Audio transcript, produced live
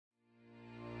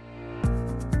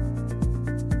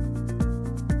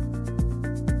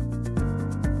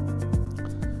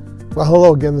Well,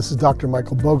 hello again. This is Dr.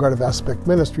 Michael Bogart of Aspect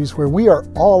Ministries, where we are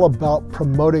all about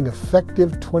promoting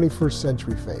effective 21st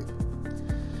century faith.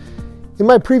 In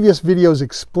my previous videos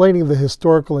explaining the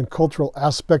historical and cultural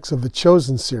aspects of the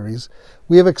Chosen series,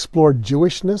 we have explored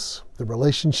Jewishness, the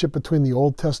relationship between the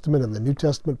Old Testament and the New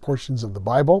Testament portions of the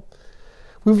Bible.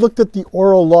 We've looked at the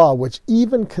oral law, which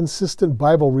even consistent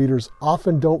Bible readers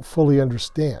often don't fully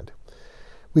understand.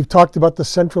 We've talked about the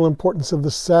central importance of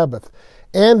the Sabbath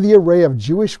and the array of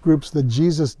Jewish groups that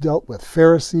Jesus dealt with,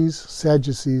 Pharisees,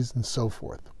 Sadducees, and so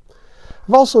forth.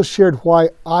 I've also shared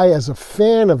why I, as a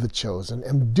fan of The Chosen,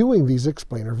 am doing these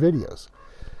explainer videos.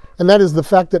 And that is the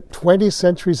fact that 20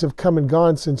 centuries have come and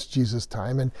gone since Jesus'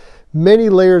 time, and many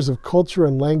layers of culture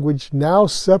and language now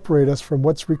separate us from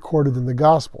what's recorded in the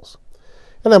Gospels.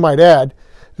 And I might add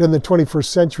that in the 21st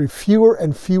century, fewer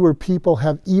and fewer people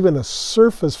have even a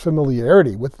surface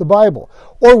familiarity with the Bible,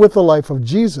 or with the life of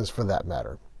Jesus for that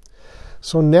matter.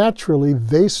 So naturally,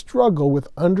 they struggle with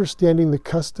understanding the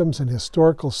customs and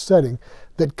historical setting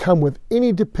that come with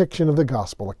any depiction of the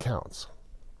gospel accounts.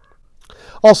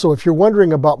 Also, if you're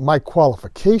wondering about my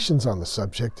qualifications on the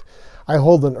subject, I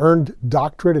hold an earned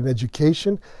doctorate in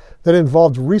education that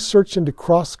involved research into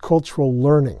cross-cultural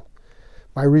learning.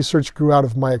 My research grew out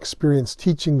of my experience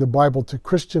teaching the Bible to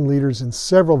Christian leaders in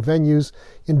several venues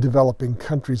in developing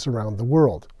countries around the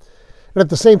world. And at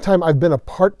the same time, I've been a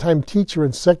part-time teacher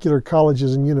in secular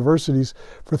colleges and universities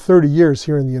for 30 years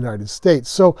here in the United States.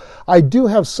 So I do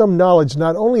have some knowledge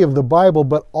not only of the Bible,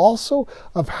 but also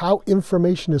of how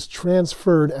information is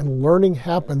transferred and learning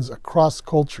happens across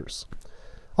cultures.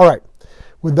 All right,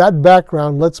 with that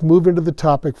background, let's move into the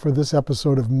topic for this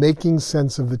episode of Making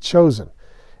Sense of the Chosen.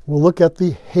 We'll look at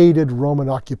the hated Roman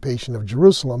occupation of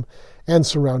Jerusalem and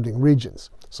surrounding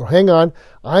regions. So hang on,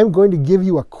 I'm going to give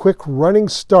you a quick running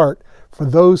start for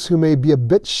those who may be a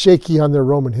bit shaky on their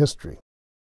Roman history.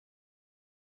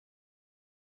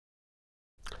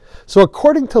 So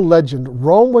according to legend,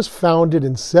 Rome was founded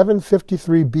in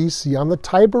 753 BC on the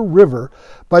Tiber River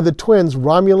by the twins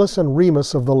Romulus and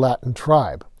Remus of the Latin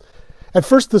tribe. At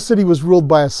first, the city was ruled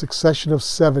by a succession of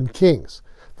 7 kings.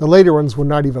 The later ones were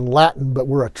not even Latin, but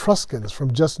were Etruscans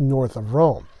from just north of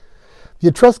Rome. The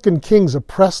Etruscan kings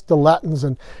oppressed the Latins,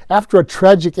 and after a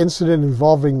tragic incident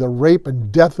involving the rape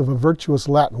and death of a virtuous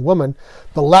Latin woman,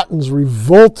 the Latins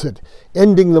revolted,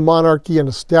 ending the monarchy and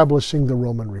establishing the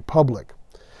Roman Republic.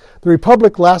 The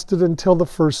Republic lasted until the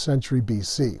 1st century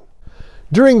BC.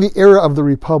 During the era of the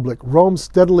Republic, Rome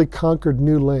steadily conquered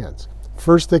new lands.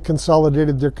 First, they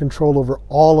consolidated their control over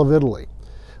all of Italy.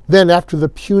 Then, after the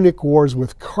Punic Wars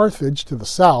with Carthage to the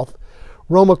south,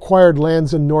 Rome acquired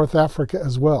lands in North Africa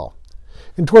as well.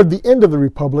 And toward the end of the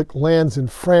Republic, lands in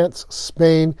France,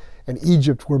 Spain, and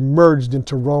Egypt were merged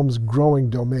into Rome's growing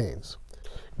domains.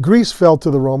 Greece fell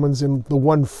to the Romans in the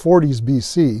 140s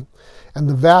BC, and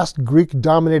the vast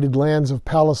Greek-dominated lands of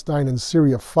Palestine and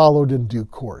Syria followed in due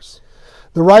course.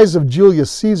 The rise of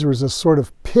Julius Caesar is a sort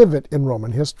of pivot in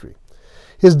Roman history.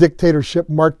 His dictatorship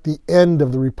marked the end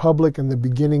of the Republic and the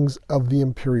beginnings of the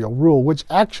imperial rule, which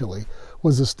actually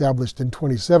was established in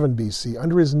 27 BC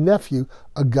under his nephew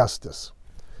Augustus.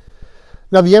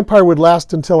 Now, the empire would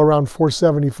last until around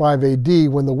 475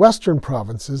 AD, when the western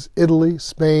provinces, Italy,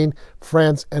 Spain,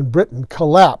 France, and Britain,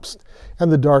 collapsed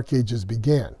and the Dark Ages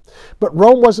began. But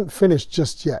Rome wasn't finished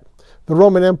just yet. The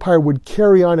Roman Empire would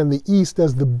carry on in the east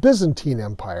as the Byzantine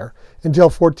Empire until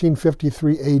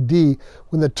 1453 AD,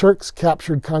 when the Turks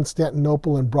captured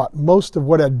Constantinople and brought most of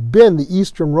what had been the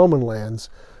Eastern Roman lands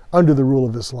under the rule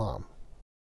of Islam.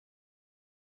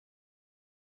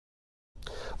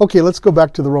 Okay, let's go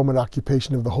back to the Roman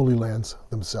occupation of the Holy Lands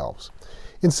themselves.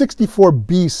 In 64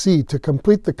 BC, to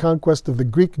complete the conquest of the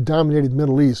Greek-dominated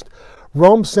Middle East,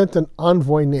 Rome sent an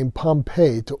envoy named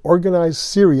Pompey to organize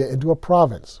Syria into a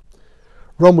province.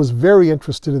 Rome was very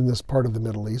interested in this part of the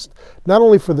Middle East, not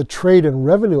only for the trade and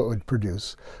revenue it would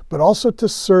produce, but also to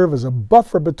serve as a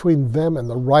buffer between them and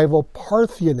the rival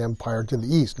Parthian Empire to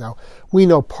the east. Now, we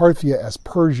know Parthia as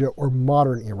Persia or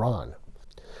modern Iran.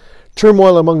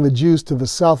 Turmoil among the Jews to the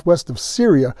southwest of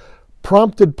Syria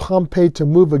prompted Pompey to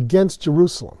move against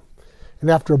Jerusalem. And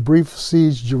after a brief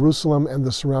siege, Jerusalem and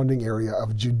the surrounding area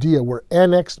of Judea were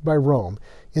annexed by Rome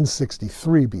in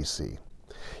 63 BC.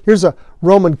 Here's a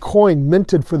Roman coin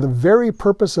minted for the very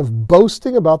purpose of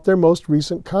boasting about their most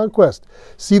recent conquest.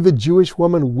 See the Jewish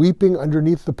woman weeping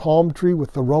underneath the palm tree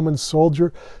with the Roman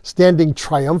soldier standing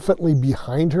triumphantly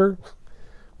behind her?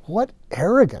 What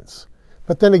arrogance!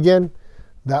 But then again,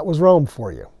 that was Rome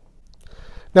for you.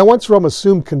 Now, once Rome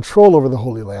assumed control over the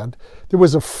Holy Land, there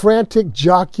was a frantic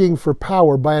jockeying for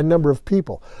power by a number of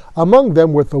people. Among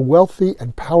them were the wealthy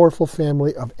and powerful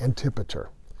family of Antipater.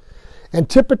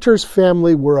 Antipater's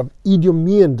family were of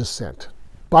Edomian descent.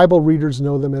 Bible readers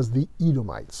know them as the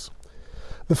Edomites.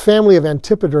 The family of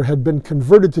Antipater had been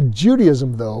converted to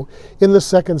Judaism, though, in the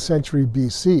 2nd century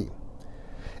BC.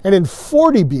 And in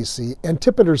 40 BC,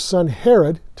 Antipater's son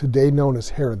Herod, today known as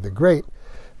Herod the Great,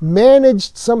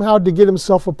 managed somehow to get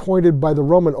himself appointed by the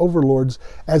Roman overlords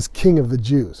as king of the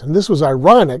Jews. And this was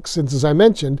ironic since, as I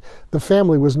mentioned, the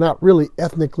family was not really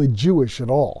ethnically Jewish at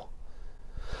all.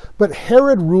 But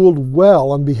Herod ruled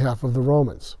well on behalf of the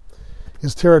Romans.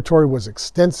 His territory was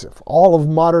extensive, all of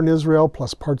modern Israel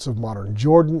plus parts of modern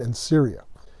Jordan and Syria.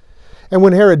 And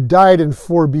when Herod died in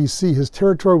 4 BC, his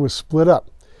territory was split up.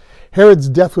 Herod's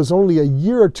death was only a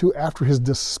year or two after his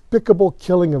despicable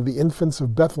killing of the infants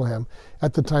of Bethlehem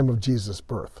at the time of Jesus'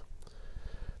 birth.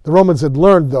 The Romans had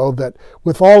learned, though, that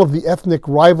with all of the ethnic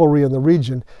rivalry in the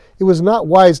region, it was not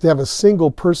wise to have a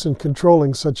single person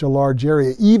controlling such a large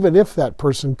area, even if that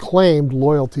person claimed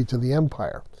loyalty to the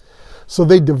empire. So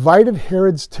they divided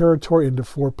Herod's territory into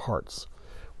 4 parts.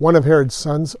 One of Herod's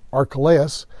sons,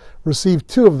 Archelaus, received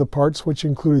 2 of the parts, which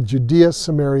included Judea,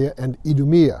 Samaria, and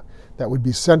Idumea. That would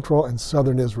be central and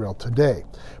southern Israel today,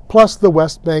 plus the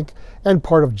West Bank and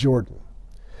part of Jordan.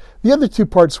 The other 2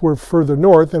 parts were further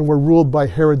north and were ruled by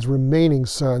Herod's remaining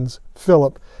sons,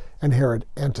 Philip and Herod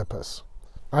Antipas.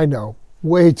 I know,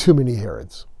 way too many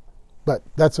Herods, but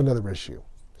that's another issue.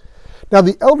 Now,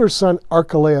 the elder son,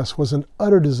 Archelaus, was an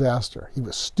utter disaster. He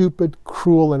was stupid,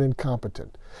 cruel, and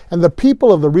incompetent. And the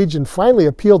people of the region finally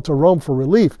appealed to Rome for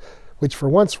relief, which for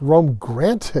once Rome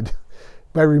granted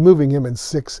by removing him in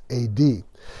 6 AD.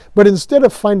 But instead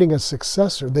of finding a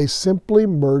successor, they simply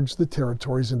merged the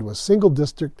territories into a single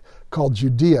district called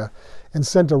Judea and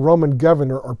sent a Roman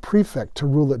governor or prefect to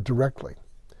rule it directly.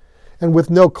 And with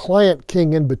no client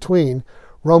king in between,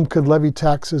 Rome could levy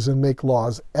taxes and make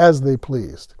laws as they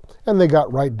pleased. And they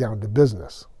got right down to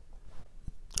business.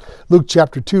 Luke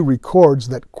chapter 2 records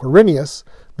that Quirinius,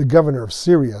 the governor of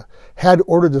Syria, had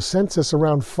ordered a census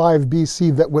around 5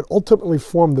 BC that would ultimately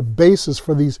form the basis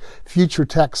for these future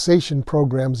taxation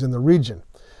programs in the region.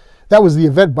 That was the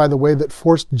event, by the way, that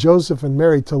forced Joseph and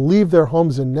Mary to leave their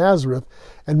homes in Nazareth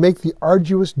and make the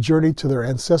arduous journey to their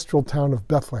ancestral town of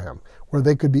Bethlehem, where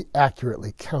they could be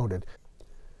accurately counted.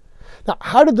 Now,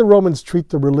 how did the Romans treat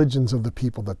the religions of the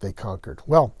people that they conquered?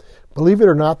 Well, believe it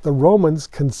or not, the Romans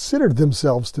considered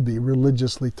themselves to be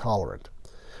religiously tolerant.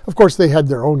 Of course, they had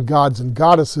their own gods and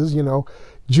goddesses,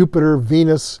 Jupiter,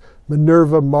 Venus,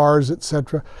 Minerva, Mars,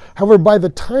 etc. However, by the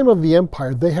time of the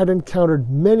empire, they had encountered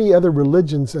many other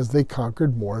religions as they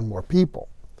conquered more and more people.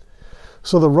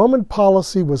 So the Roman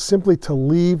policy was simply to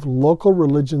leave local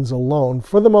religions alone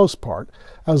for the most part,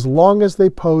 as long as they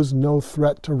posed no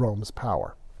threat to Rome's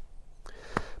power.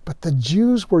 But the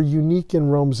Jews were unique in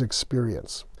Rome's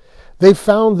experience. They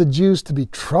found the Jews to be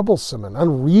troublesome and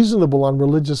unreasonable on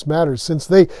religious matters, since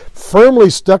they firmly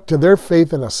stuck to their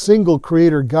faith in a single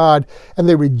creator God, and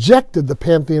they rejected the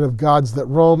pantheon of gods that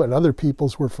Rome and other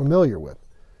peoples were familiar with.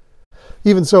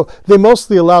 Even so, they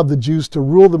mostly allowed the Jews to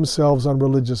rule themselves on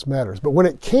religious matters. But when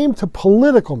it came to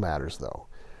political matters, though,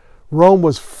 Rome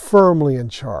was firmly in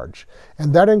charge,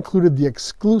 and that included the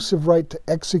exclusive right to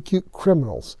execute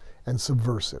criminals and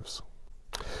subversives.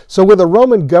 So with a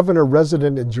Roman governor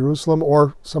resident in Jerusalem,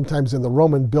 or sometimes in the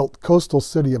Roman-built coastal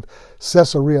city of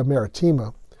Caesarea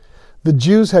Maritima, the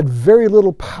Jews had very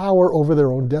little power over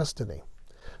their own destiny.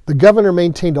 The governor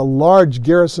maintained a large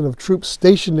garrison of troops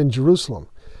stationed in Jerusalem.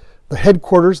 The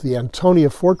headquarters, the Antonia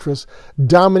fortress,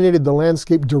 dominated the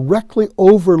landscape directly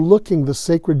overlooking the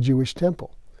sacred Jewish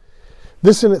temple.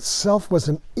 This in itself was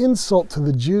an insult to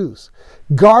the Jews.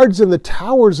 Guards in the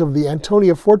towers of the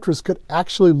Antonia fortress could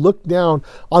actually look down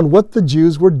on what the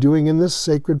Jews were doing in this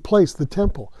sacred place, the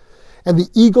temple. And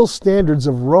the eagle standards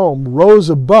of Rome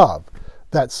rose above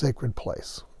that sacred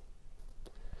place.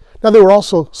 Now, there were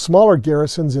also smaller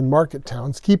garrisons in market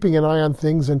towns, keeping an eye on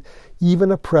things and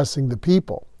even oppressing the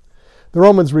people. The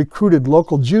Romans recruited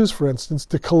local Jews, for instance,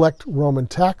 to collect Roman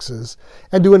taxes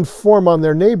and to inform on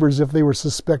their neighbors if they were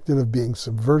suspected of being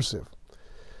subversive.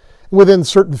 Within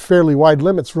certain fairly wide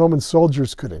limits, Roman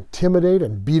soldiers could intimidate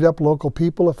and beat up local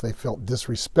people if they felt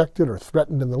disrespected or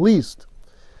threatened in the least.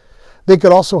 They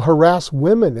could also harass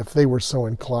women if they were so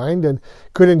inclined, and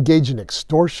could engage in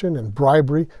extortion and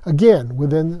bribery, again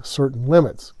within certain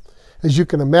limits. As you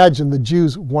can imagine, the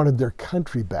Jews wanted their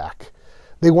country back.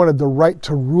 They wanted the right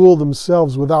to rule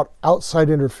themselves without outside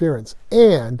interference,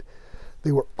 and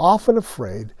they were often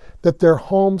afraid that their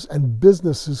homes and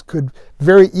businesses could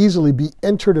very easily be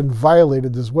entered and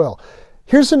violated as well.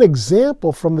 Here's an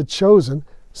example from The Chosen,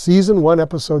 Season 1,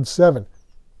 Episode 7.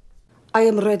 I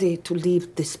am ready to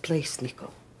leave this place,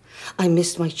 Nico. I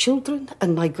miss my children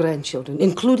and my grandchildren,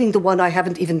 including the one I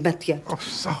haven't even met yet. Oh,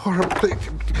 Zahara, please.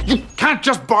 You can't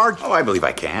just barge. Oh, I believe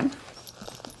I can.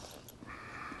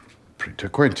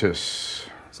 Preta Quintus.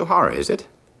 Zahara, is it?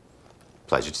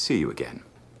 Pleasure to see you again.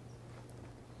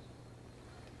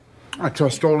 I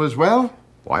trust all is well.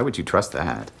 Why would you trust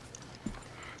that?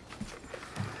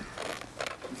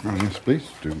 Oh, yes, please,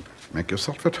 do make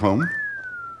yourself at home.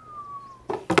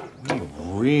 We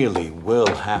really will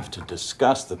have to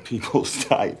discuss the people's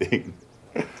tithing.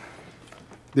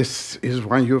 This is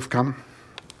why you have come?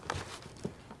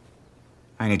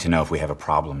 I need to know if we have a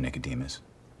problem, Nicodemus.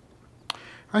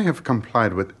 I have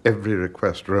complied with every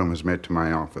request Rome has made to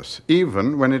my office,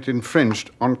 even when it infringed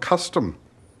on custom.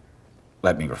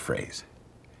 Let me rephrase.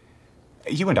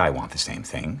 You and I want the same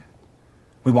thing.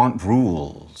 We want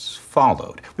rules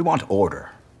followed. We want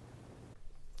order.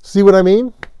 See what I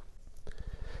mean?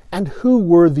 And who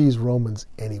were these Romans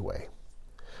anyway?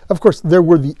 Of course, there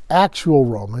were the actual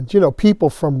Romans, people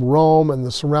from Rome and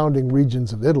the surrounding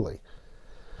regions of Italy.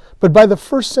 But by the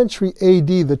 1st century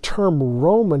AD, the term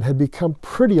Roman had become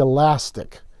pretty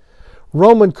elastic.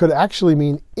 Roman could actually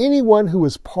mean anyone who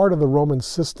was part of the Roman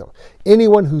system,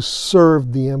 anyone who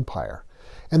served the empire.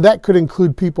 And that could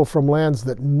include people from lands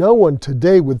that no one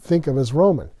today would think of as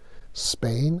Roman.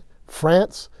 Spain,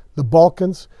 France, the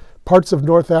Balkans, parts of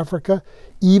North Africa,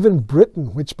 even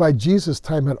Britain, which by Jesus'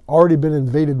 time had already been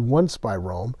invaded once by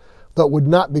Rome, but would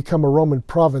not become a Roman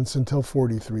province until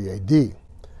 43 AD.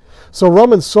 So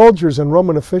Roman soldiers and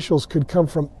Roman officials could come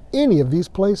from any of these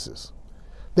places.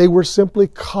 They were simply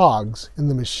cogs in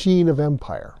the machine of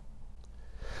empire.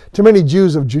 To many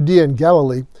Jews of Judea and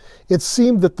Galilee, it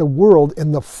seemed that the world,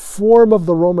 in the form of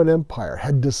the Roman Empire,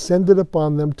 had descended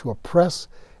upon them to oppress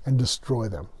and destroy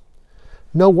them.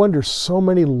 No wonder so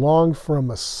many longed for a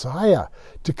Messiah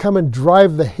to come and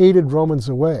drive the hated Romans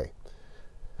away.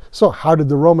 So how did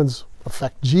the Romans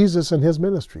affect Jesus and his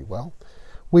ministry? Well,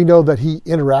 we know that he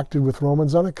interacted with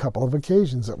Romans on a couple of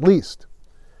occasions at least.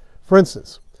 For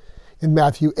instance, in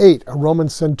Matthew 8, a Roman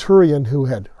centurion who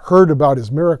had heard about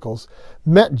his miracles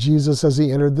met Jesus as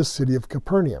he entered the city of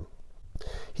Capernaum.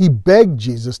 He begged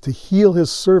Jesus to heal his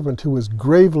servant who was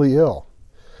gravely ill.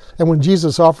 And when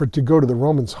Jesus offered to go to the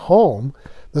Roman's home,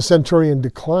 the centurion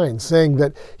declined, saying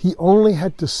that he only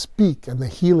had to speak and the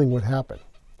healing would happen.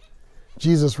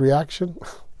 Jesus' reaction?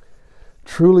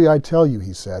 Truly I tell you,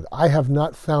 he said, I have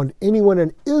not found anyone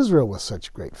in Israel with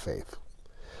such great faith.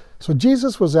 So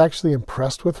Jesus was actually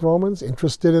impressed with Romans,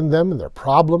 interested in them and their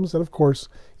problems, and of course,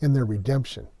 in their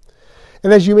redemption.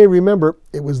 And as you may remember,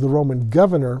 it was the Roman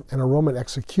governor and a Roman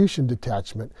execution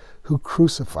detachment who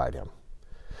crucified him.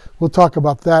 We'll talk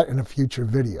about that in a future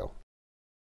video.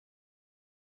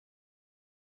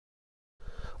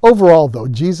 Overall, though,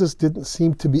 Jesus didn't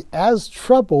seem to be as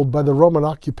troubled by the Roman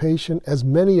occupation as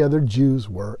many other Jews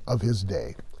were of his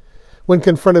day. When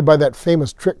confronted by that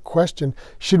famous trick question,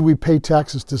 should we pay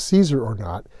taxes to Caesar or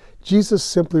not, Jesus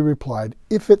simply replied,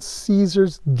 if it's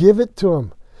Caesar's, give it to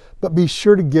him, but be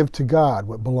sure to give to God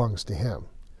what belongs to him.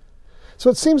 So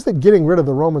it seems that getting rid of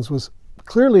the Romans was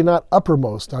clearly not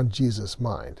uppermost on Jesus'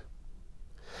 mind.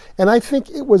 And I think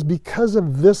it was because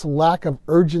of this lack of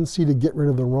urgency to get rid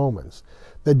of the Romans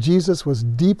that Jesus was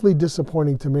deeply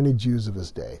disappointing to many Jews of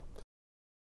his day.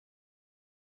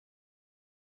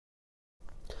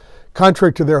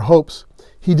 Contrary to their hopes,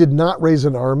 he did not raise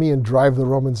an army and drive the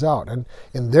Romans out. And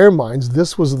in their minds,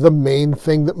 this was the main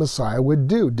thing that Messiah would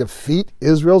do, defeat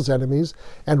Israel's enemies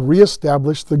and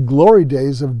reestablish the glory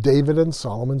days of David and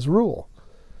Solomon's rule.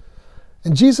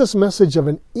 And Jesus' message of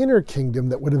an inner kingdom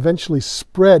that would eventually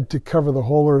spread to cover the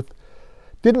whole earth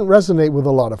didn't resonate with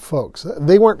a lot of folks.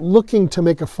 They weren't looking to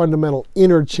make a fundamental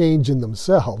inner change in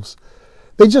themselves.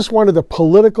 They just wanted a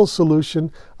political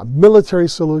solution, a military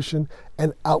solution,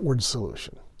 an outward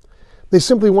solution. They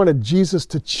simply wanted Jesus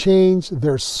to change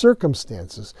their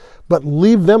circumstances, but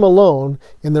leave them alone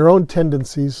in their own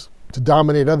tendencies to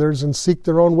dominate others and seek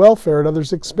their own welfare at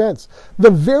others' expense.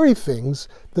 The very things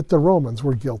that the Romans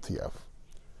were guilty of.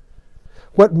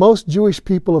 What most Jewish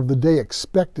people of the day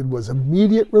expected was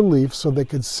immediate relief so they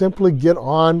could simply get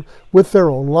on with their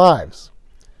own lives.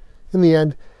 In the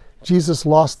end, Jesus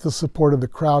lost the support of the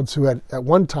crowds who had at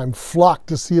one time flocked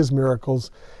to see his miracles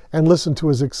and listen to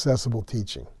his accessible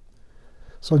teaching.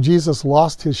 So Jesus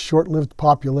lost his short-lived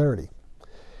popularity.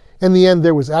 In the end,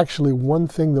 there was actually one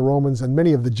thing the Romans and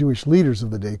many of the Jewish leaders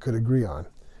of the day could agree on.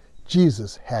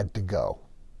 Jesus had to go.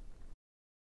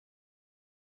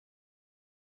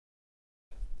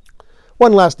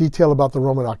 One last detail about the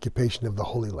Roman occupation of the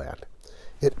Holy Land.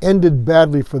 It ended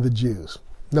badly for the Jews.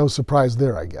 No surprise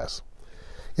there, I guess.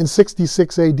 In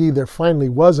 66 AD, there finally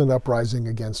was an uprising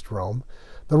against Rome.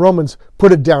 The Romans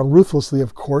put it down ruthlessly,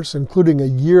 of course, including a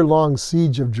year-long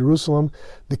siege of Jerusalem,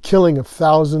 the killing of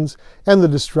thousands, and the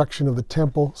destruction of the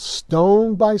temple,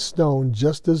 stone by stone,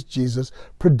 just as Jesus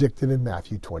predicted in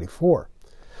Matthew 24.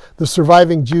 The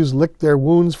surviving Jews licked their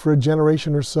wounds for a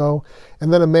generation or so,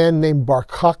 and then a man named Bar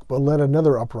Kokhba led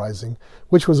another uprising,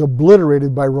 which was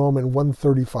obliterated by Rome in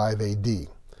 135 AD.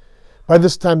 By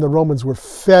this time, the Romans were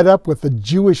fed up with the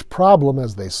Jewish problem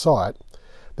as they saw it.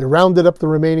 They rounded up the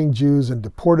remaining Jews and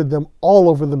deported them all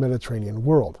over the Mediterranean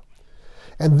world.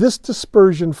 And this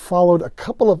dispersion followed a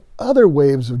couple of other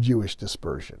waves of Jewish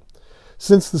dispersion.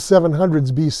 Since the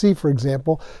 700s BC, for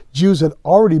example, Jews had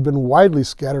already been widely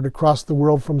scattered across the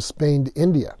world from Spain to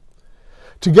India.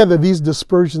 Together, these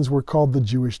dispersions were called the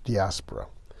Jewish diaspora.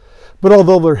 But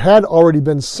although there had already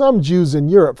been some Jews in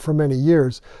Europe for many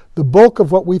years, the bulk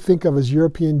of what we think of as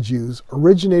European Jews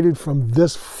originated from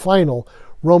this final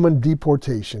Roman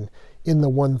deportation in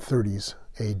the 130s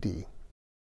AD.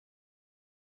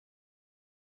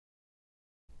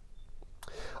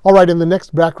 All right, in the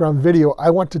next background video,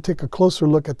 I want to take a closer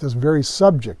look at this very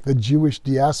subject, the Jewish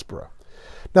diaspora.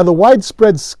 Now, the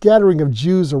widespread scattering of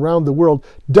Jews around the world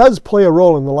does play a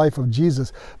role in the life of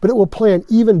Jesus, but it will play an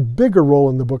even bigger role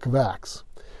in the book of Acts.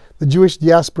 The Jewish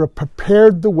diaspora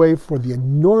prepared the way for the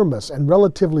enormous and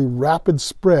relatively rapid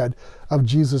spread of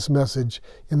Jesus' message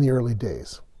in the early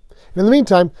days. In the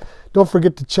meantime, don't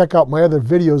forget to check out my other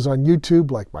videos on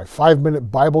YouTube, like my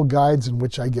 5-minute Bible guides, in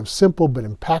which I give simple but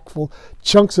impactful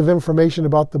chunks of information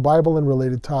about the Bible and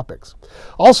related topics.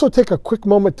 Also, take a quick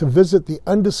moment to visit the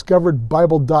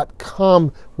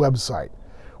undiscoveredbible.com website,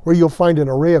 where you'll find an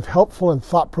array of helpful and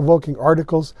thought-provoking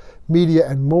articles, media,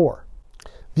 and more.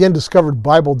 The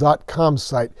undiscoveredbible.com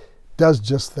site does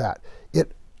just that.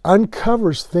 It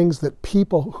uncovers things that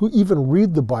people who even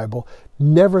read the Bible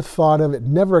never thought of. It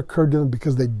never occurred to them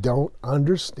because they don't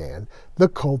understand the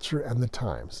culture and the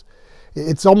times.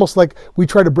 It's almost like we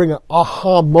try to bring an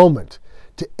aha moment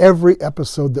to every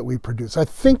episode that we produce. I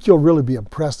think you'll really be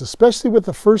impressed, especially with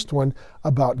the first one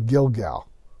about Gilgal.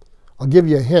 I'll give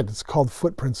you a hint. It's called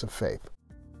Footprints of Faith.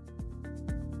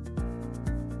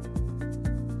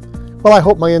 Well, I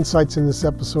hope my insights in this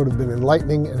episode have been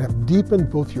enlightening and have deepened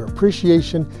both your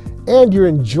appreciation and your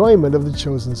enjoyment of the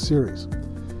Chosen series.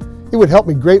 It would help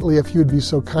me greatly if you would be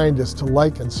so kind as to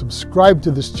like and subscribe to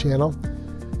this channel.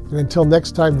 And until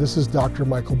next time, this is Dr.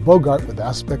 Michael Bogart with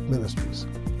Aspect Ministries.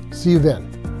 See you then.